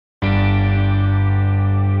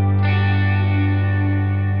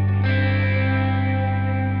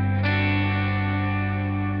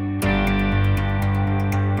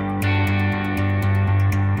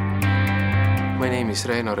is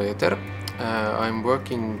Reino Reeder. I'm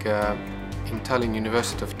working in Tallinn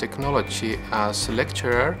University of Technology as a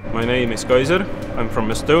lecturer. My name is Kaiser. I'm from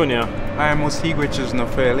Estonia. I am Osigwe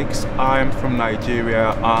Felix. I am from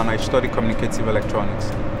Nigeria and I study communicative electronics.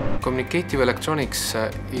 Communicative electronics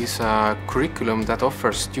is a curriculum that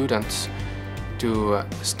offers students to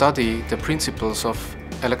study the principles of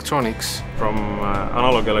electronics. From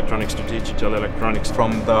analog electronics to digital electronics.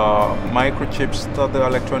 From the microchips that the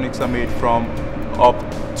electronics are made from up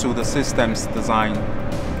to the systems design.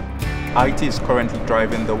 IT is currently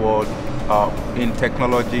driving the world in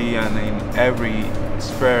technology and in every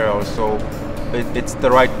sphere, so it's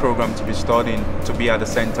the right program to be studying, to be at the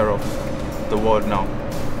center of the world now.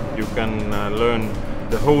 You can learn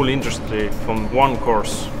the whole industry from one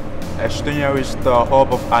course. Estonia is the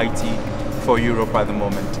hub of IT for Europe at the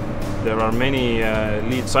moment. There are many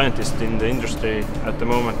lead scientists in the industry at the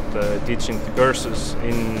moment teaching the courses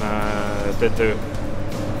in TalTech.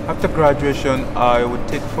 After graduation, I would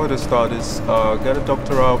take further studies, get a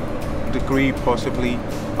doctoral degree possibly,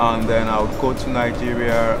 and then I would go to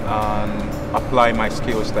Nigeria and apply my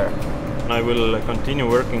skills there. I will continue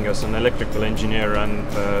working as an electrical engineer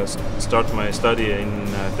and start my study in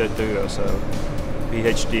TalTech as a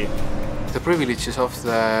PhD. The privileges of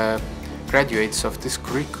the graduates of this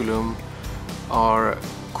curriculum are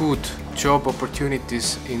good job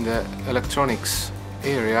opportunities in the electronics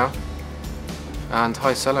area and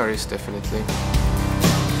high salaries, definitely.